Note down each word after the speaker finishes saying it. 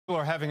People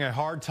are having a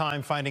hard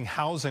time finding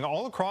housing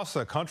all across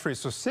the country.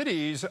 So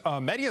cities,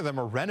 many of them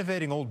are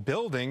renovating old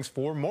buildings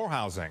for more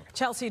housing.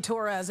 Chelsea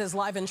Torres is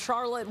live in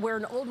Charlotte, where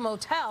an old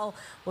motel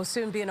will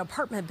soon be an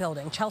apartment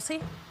building. Chelsea?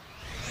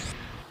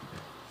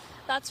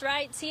 That's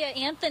right. Tia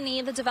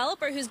Anthony, the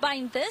developer who's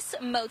buying this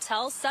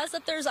motel, says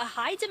that there's a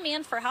high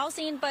demand for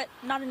housing, but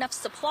not enough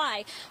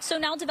supply. So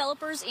now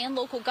developers and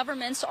local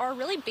governments are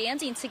really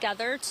banding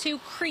together to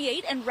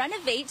create and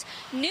renovate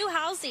new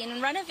housing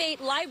and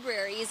renovate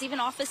libraries, even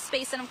office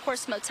space, and of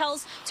course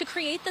motels to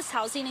create this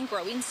housing in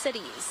growing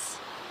cities.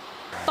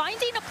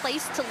 Finding a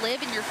place to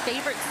live in your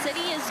favorite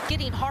city is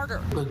getting harder.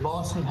 Because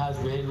Boston has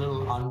very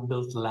little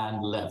unbuilt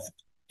land left.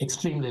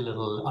 Extremely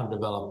little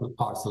undeveloped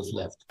parcels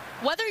left.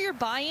 Whether you're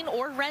buying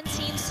or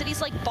renting,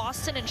 cities like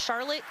Boston and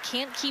Charlotte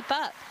can't keep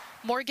up.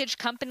 Mortgage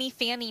company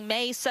Fannie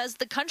Mae says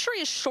the country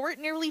is short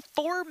nearly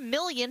 4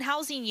 million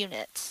housing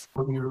units.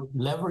 You're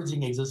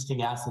leveraging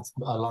existing assets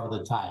a lot of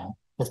the time,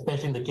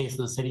 especially in the case of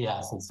the city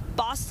assets.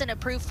 Boston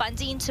approved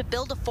funding to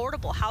build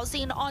affordable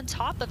housing on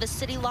top of a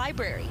city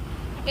library.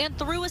 And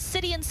through a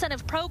city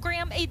incentive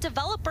program, a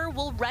developer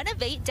will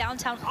renovate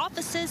downtown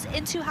offices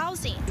into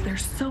housing.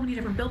 There's so many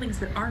different buildings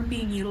that aren't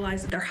being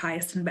utilized at their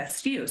highest and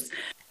best use.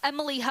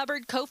 Emily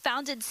Hubbard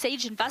co-founded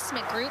Sage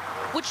Investment Group,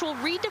 which will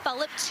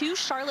redevelop 2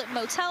 Charlotte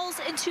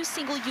motels into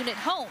single-unit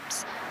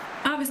homes.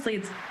 Obviously,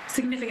 it's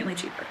significantly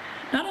cheaper.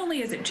 Not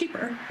only is it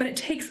cheaper, but it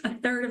takes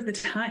 1/3 of the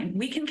time.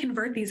 We can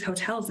convert these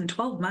hotels in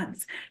 12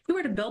 months. If we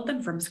were to build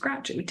them from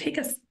scratch, it would take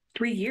us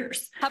 3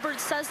 years.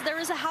 Hubbard says there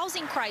is a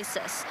housing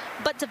crisis,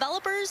 but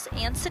developers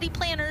and city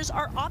planners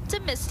are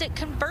optimistic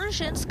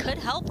conversions could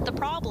help the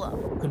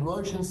problem.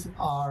 Conversions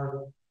are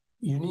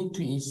unique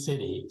to each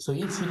city. So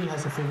each city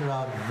has to figure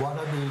out what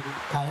are the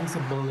kinds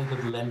of buildings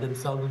that lend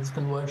themselves to this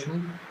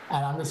conversion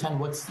and understand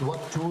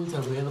what tools are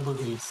available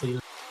to each city.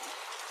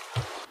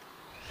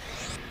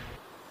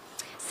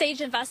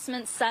 Sage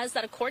Investments says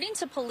that according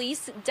to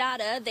police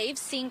data, they've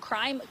seen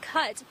crime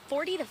cut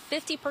 40 to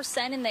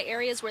 50% in the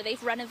areas where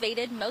they've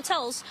renovated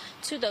motels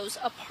to those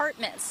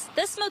apartments.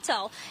 This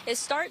motel is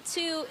set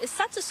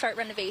to start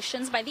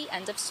renovations by the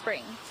end of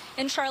spring.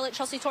 In Charlotte,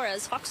 Chelsea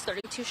Torres, Fox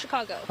 32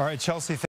 Chicago. All right, Chelsea.